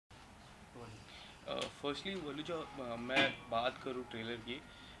Firstly वलूचा मैं बात करूँ ट्रेलर की,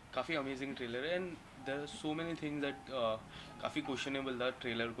 काफ़ी अमेजिंग ट्रेलर है and there are so many things that काफ़ी क्वेश्चनेबल था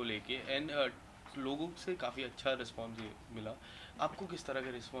ट्रेलर को लेके एंड लोगों से काफ़ी अच्छा रिस्पॉन्स मिला. आपको किस तरह का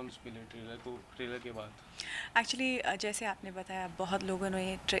रिस्पॉन्स मिले ट्रेलर के बाद? एक्चुअली जैसे आपने बताया बहुत लोगों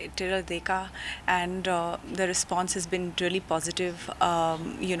ने ट्रेलर देखा and the response has been really positive.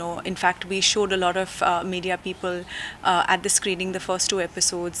 You know, in fact we showed a lot of media people at the screening the first 2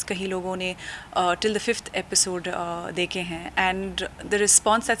 episodes. कई लोगों ने टिल द 5th एपिसोड देखे हैं and the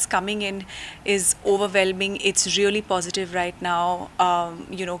response that's coming in is overwhelming. It's really positive right now.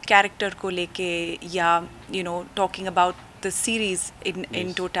 You know, character को लेके या you know talking about the series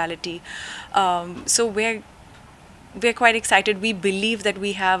in totality. So we're quite excited. We believe that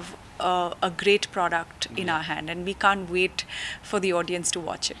we have a great product in our hand and we can't wait for the audience to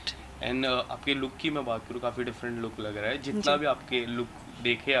watch it. And आपके look की मैं बात करूँ, काफ़ी different look लग रहा है जितना भी आपके लुक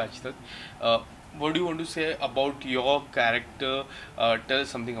देखे आज तक. What do you want to say about your character? Tell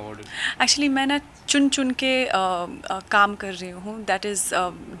something about it. Actually मैं ना चुन के काम कर रही हूँ. That is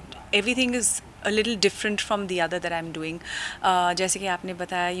everything is a little different from the other that I'm doing. जैसे कि आपने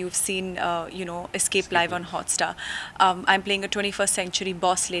बताया, you've seen you know Escape Live on Hotstar. I'm playing a 21st century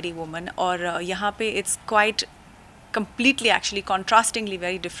boss lady woman और यहाँ पे it's quite completely actually contrastingly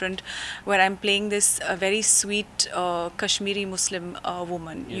very different, where I'm playing this very sweet Kashmiri Muslim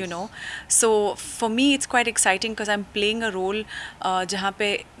woman. You know, so for me it's quite exciting because I'm playing a role jahan pe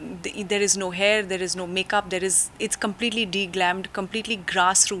there is no hair, there is no makeup, it's completely deglammed, completely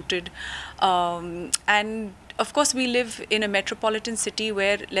grass rooted, and of course we live in a metropolitan city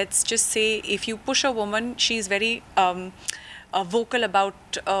where, let's just say, if you push a woman, she's very vocal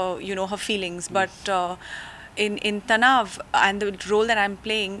about you know her feelings. But in Tanaav and the role that I'm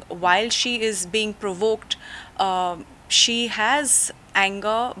playing, while she is being provoked, she has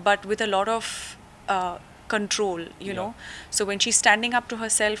anger but with a lot of control, you know. So when she's standing up to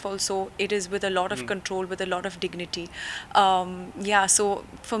herself also, it is with a lot of control, with a lot of dignity. Yeah, so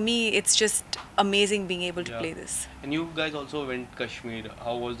for me it's just amazing being able to play this. And you guys also went Kashmir.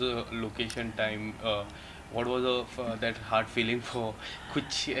 How was the location time? What was that hard feeling for?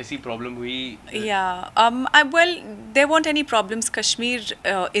 कुछ ऐसी problem हुई? Yeah, well, there weren't any problems. Kashmir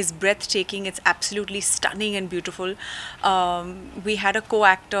is breathtaking. It's absolutely stunning and beautiful. We had a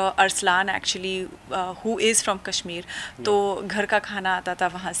co-actor, Arslan, actually, who is from Kashmir. तो घर का खाना आता था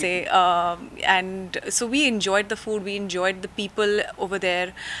वहाँ से, and so we enjoyed the food. We enjoyed the people over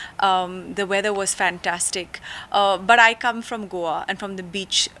there. The weather was fantastic. But I come from Goa and from the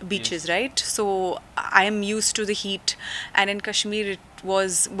beaches, right? So I am used to the heat, and in Kashmir it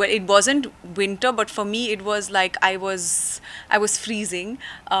wasn't winter, but for me it was like I was freezing,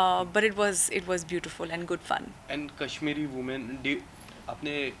 but it was beautiful and good fun. And Kashmiri women,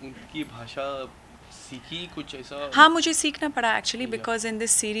 आपने उनकी भाषा सीखी कुछ ऐसा? हाँ, मुझे सीखना पड़ा actually, because in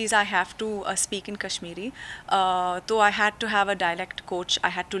this series I have to speak in Kashmiri. So I had to have a dialect coach. I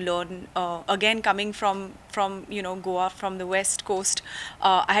had to learn, again coming from you know Goa, from the west coast.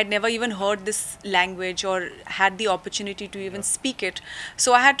 I had never even heard this language or had the opportunity to even speak it.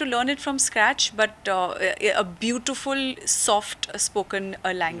 So I had to learn it from scratch, but a beautiful, soft spoken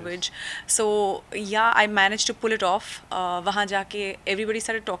language. So yeah, I managed to pull it off. वहाँ जाके everybody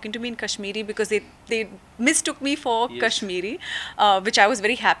started talking to me in Kashmiri because they mistook me for Kashmiri, which I was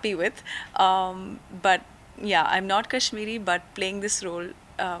very happy with. But yeah, I'm not Kashmiri, but playing this role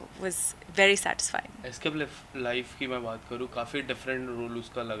was very satisfying. Escape Life की मैं बात करूँ, काफ़ी different role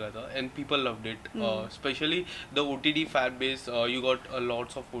उसका लगा था and people loved it. Especially the OTT fan base, you got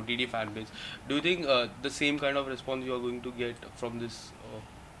lots of OTT fan base. Do you think the same kind of response you are going to get from this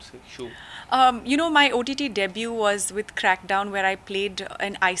show? You know, my OTT debut was with Crackdown, where I played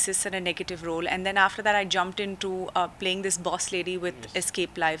an ISIS and a negative role, and then after that I jumped into playing this boss lady with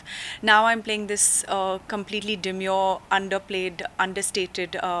Escape Live. Now I'm playing this completely demure, underplayed,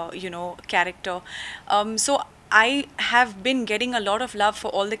 understated you know character. So I have been getting a lot of love for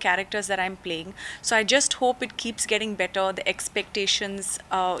all the characters that I'm playing. So I just hope it keeps getting better. The expectations,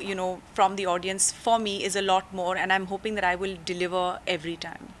 you know, from the audience for me is a lot more, and I'm hoping that I will deliver every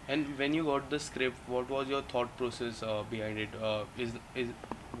time. And when you got the script, what was your thought process behind it?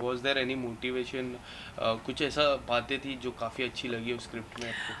 Was there any motivation? कुछ ऐसा बातें थी जो काफ़ी अच्छी लगी उस script में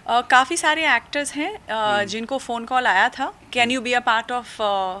आपको? काफ़ी सारे एक्टर्स हैं जिनको फ़ोन कॉल आया था, can you be a part of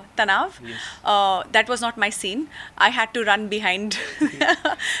तनाव. That was not my scene. I had to run behind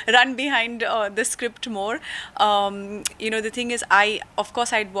the script more. You know, the thing is, of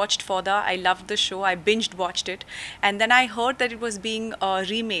course I'd watched Fauda. I loved the show. I binged watched it, and then I heard that it was being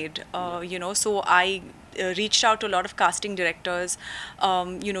remade. You know, so I reached out to a lot of casting directors,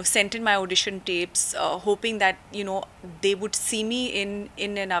 sent in my audition tapes, hoping that they would see me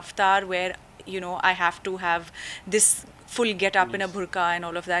in an avatar where I have to have this full get up in a burqa and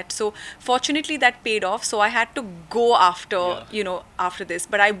all of that. So fortunately that paid off. So I had to go after after this,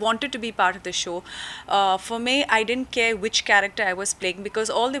 but I wanted to be part of the show. For me, I didn't care which character I was playing because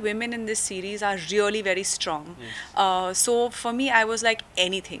all the women in this series are really very strong. So for me, I was like,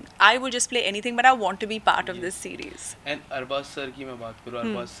 anything, I will just play anything, but I want to be part of this series. And Arbaaz sir की मैं बात करूँ,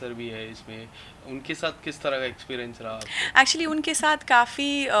 Arbaaz sir भी है इसमें, उनके साथ किस तरह का एक्सपीरियंस रहा आपको? एक्चुअली उनके साथ काफ़ी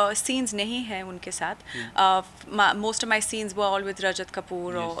सीन्स नहीं हैं उनके साथ. Most of my scenes were all with Rajat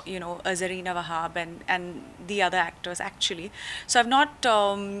Kapoor or Zarina Wahab and the other actors actually. So I've not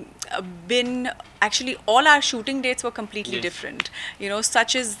been, actually all our shooting dates were completely different.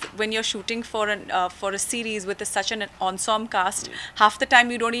 Such as when you're shooting for a series with such an ensemble cast, half the time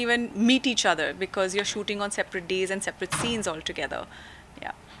you don't even meet each other because you're shooting on separate days and separate scenes altogether.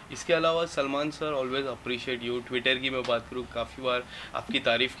 इसके अलावा Salman sir always appreciate you. Twitter की मैं बात करूँ, काफ़ी बार आपकी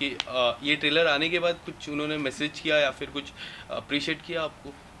तारीफ़ की. ये ट्रेलर आने के बाद कुछ उन्होंने मैसेज किया या फिर कुछ अप्रिशिएट किया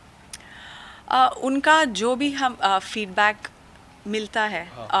आपको? उनका जो भी हम फीडबैक मिलता है,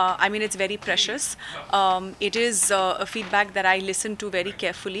 I mean it's very precious. It is a feedback that I listen to very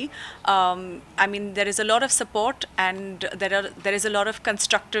carefully. I mean there is a lot of support and there is a lot of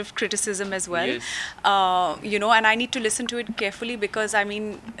constructive criticism as well. And I need to listen to it carefully because I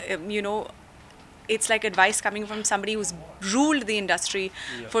mean it's like advice coming from somebody who's ruled the industry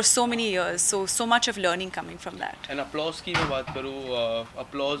for so many years. So much of learning coming from that. And applause की मैं बात करूँ,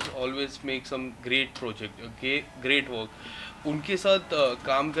 applause always makes some great project, great work. उनके साथ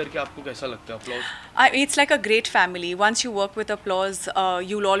काम करके आपको कैसा लगता है Applause? It's like a great family. Once you work with Applause,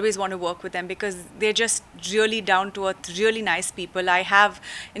 you'll always want to work with them because they're just really down to earth, really nice people. I have,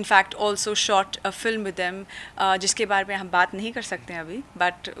 in fact, also shot a film with them, जिसके बारे में हम बात नहीं कर सकते हैं अभी.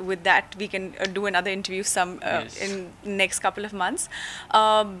 But with that, we can do another interview in next couple of months.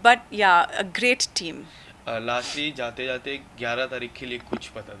 But yeah, a great team. Lastly, जाते जाते 11 तारीख के लिए कुछ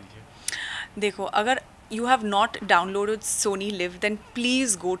बता दीजिए. देखो, अगर you have not downloaded Sony Liv, then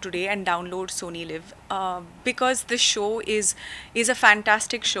please go today and download Sony Liv because this show is a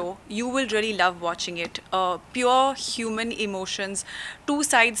fantastic show. You will really love watching it. Pure human emotions, two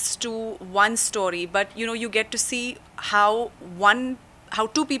sides to one story, but you get to see how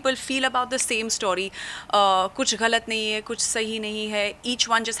two people feel about the same story. कुछ गलत नहीं है, कुछ सही नहीं है. Each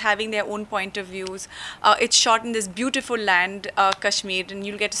one just having their own point of views. It's shot in this beautiful land, Kashmir, and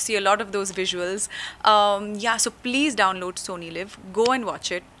you'll get to see a lot of those visuals. So please download Sony Liv. Go and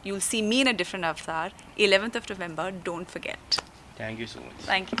watch it. You'll see me in a different avatar. 11th of November. Don't forget. Thank you so much.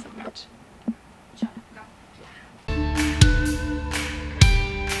 Thank you so much.